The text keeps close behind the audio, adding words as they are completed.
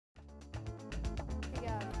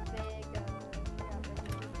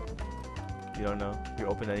You don't know. You're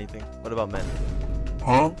open to anything. What about men?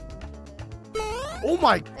 Huh? Oh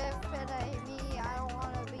my! If it ain't me, I don't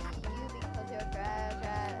wanna be you because you're trash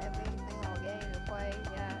at every single game you play.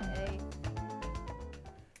 Yeah, hey.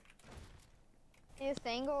 You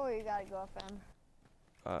single or you got a girlfriend?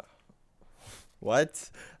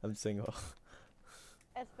 What? I'm single.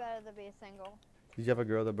 It's better to be single. Did you have a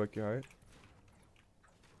girl that broke your heart?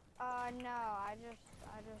 No, I just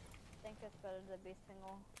think it's better to be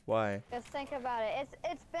single. Why? Just think about it.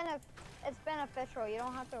 It's beneficial. You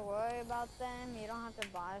don't have to worry about them. You don't have to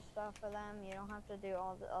buy stuff for them. You don't have to do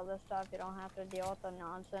all the other stuff. You don't have to deal with the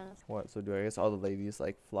nonsense. What? So do I guess all the ladies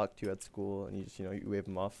like flock to you at school and you just, you wave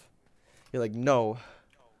them off? You're like, no,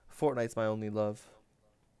 Fortnite's my only love.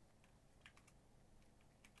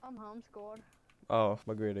 I'm homeschooled. Oh,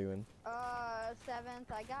 what grade are you in? 7th.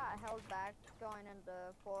 I got held back going into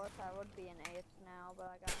 4th. I would be in 8th now, but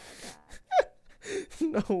I got held back.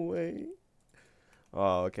 No way.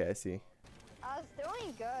 Oh, okay, I see. I was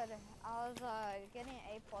doing good. I was getting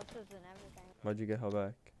A pluses and everything. Why'd you get held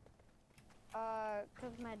back?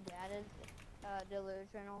 Cause my dad is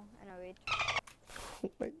delusional and a reach.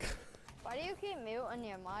 Oh my god. Why do you keep muting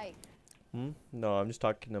your mic? No, I'm just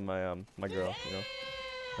talking to my my girl,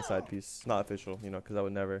 a side piece. Not official, because I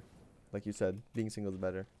would never, like you said, being single is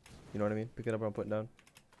better. You know what I mean? Picking up what I'm putting down.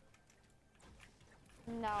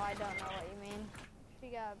 No, I don't know what you mean. She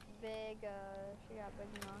got big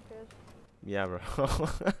knockers. Yeah, bro.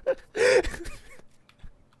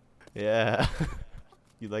 Yeah.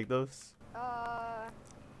 You like those? I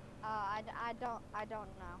don't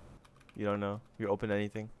know. You don't know? You're open to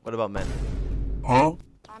anything? What about men? Huh?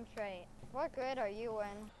 I'm straight. What grade are you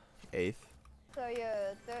in? 8th. So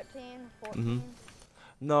you're 13, 14?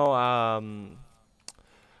 No, I'm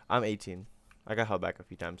 18. I got held back a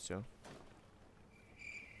few times too.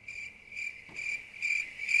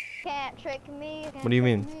 Can't trick me. What do you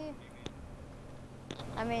mean?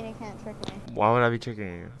 I mean, you can't trick me. Why would I be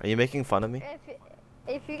tricking you? Are you making fun of me?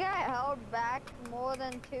 If you got held back more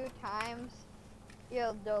than 2 times,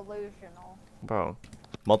 you're delusional. Bro,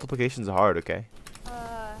 multiplication's hard, okay?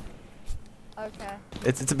 Okay.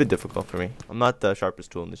 It's a bit difficult for me. I'm not the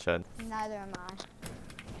sharpest tool in the shed. Neither am I.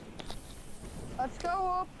 Let's go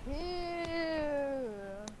up here.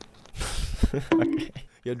 Okay.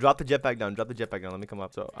 Yo, drop the jetpack down. Drop the jetpack down. Let me come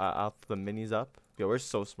up. So, I'll put the minis up. Yo, we're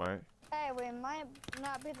so smart. Hey, we might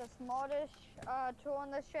not be the smartest tool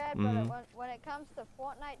in the shed, but when it comes to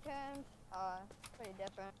Fortnite terms, pretty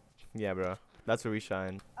different. Yeah, bro. That's where we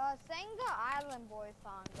shine. Sing the Island Boy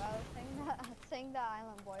song, bro. Sing the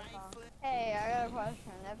Island Boy song. Hey, I got a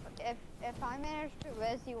question. If I manage to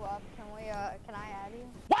raise you up, can I add you?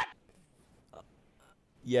 What?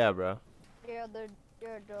 Yeah, bro. You're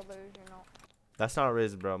delusional. That's not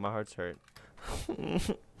Riz, bro. My heart's hurt. I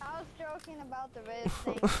was joking about the Riz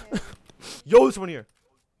thing too. Yo, there's someone here.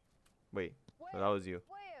 Wait, Where? no, that was you.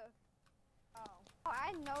 Where? Oh,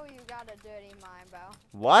 I know you got a dirty mind, bro.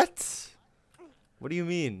 What? What do you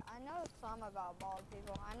mean? I know some about bald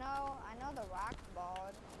people. I know the Rock's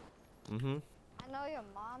bald. I know your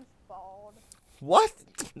mom's bald. What?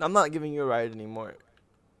 I'm not giving you a ride anymore.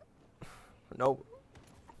 Nope.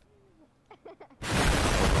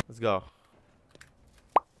 Let's go.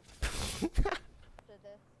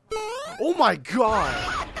 Oh my god!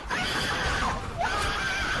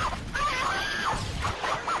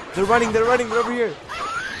 They're running, they're over here.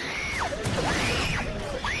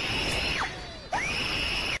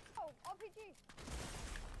 Oh, RPG.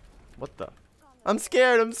 What the? I'm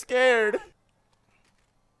scared, I'm scared.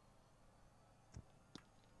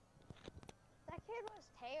 That kid was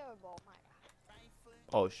terrible, my god.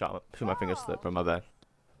 Oh, shoot, my finger slipped, bro, my bad.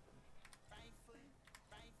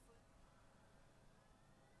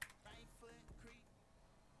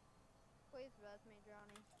 Please res me,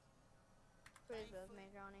 Johnny. Please res me,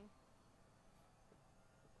 Johnny.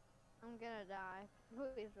 I'm gonna die.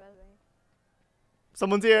 Please res me.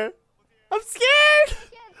 Someone's here. I'm scared.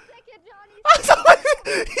 Stick it, Johnny.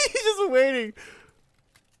 He's just waiting.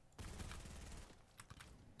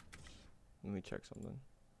 Let me check something.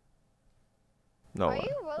 No. Are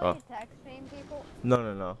you really texting people?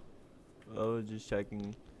 No. I was just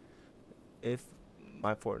checking if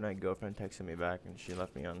my Fortnite girlfriend texted me back and she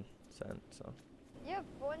left me on sent, so. Your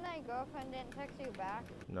Fortnite girlfriend didn't text you back?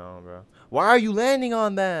 No, bro. Why are you landing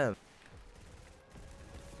on them?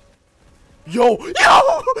 Yo!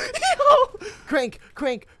 Crank!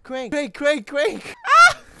 Ah!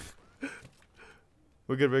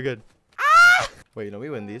 We're good. Ah! Wait, no, we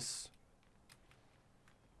win these.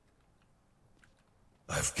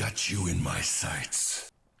 I've got you in my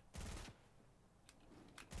sights.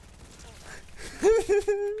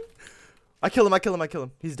 I kill him. I kill him. I kill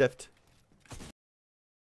him. He's deft.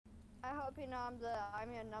 I hope you know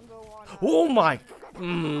I'm your number one. Oh my.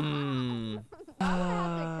 I'm gonna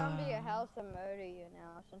have to come to your house and murder you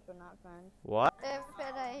now since we're not friends. What? If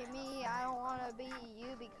it ain't me, I don't wanna be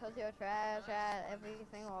you because you're trash at every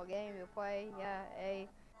single game you play. Yeah, hey.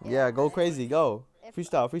 Yeah, go crazy. Go.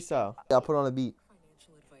 Freestyle. Freestyle. Yeah, I'll put on a beat.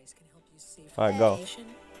 Financial advice can help you save All right, go. vacation,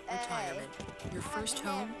 retirement, your first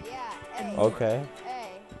home. Yeah, hey. Okay.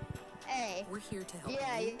 Hey. Hey. We're here to help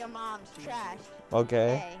Yeah, you your mom's trash.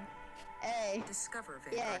 Okay. Hey. Hey. discover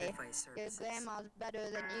Yeah, Vanguard Advice your Services. grandma's better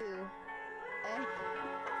than you. Hey.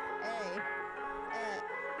 Hey. Hey.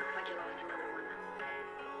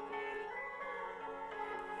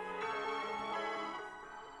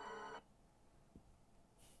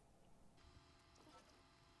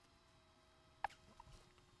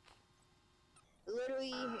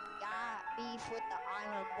 Literally got beef with the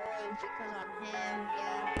Island Boys because I'm him.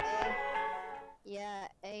 Yeah, hey. Yeah,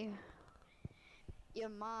 hey. Your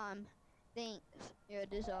mom thinks you're a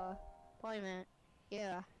disappointment.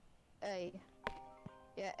 Yeah, hey.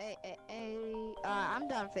 Yeah, hey. I'm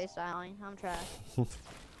done freestyling. I'm trash.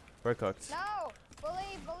 We're cooked. No!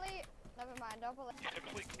 Believe. Never mind, don't believe.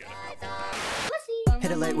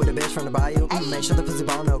 Hit it late with a bitch from the bayou. Make sure the pussy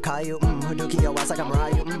ball no Caillou. Hadouken your ass like I'm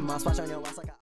Ryu. I'll splash on your ass like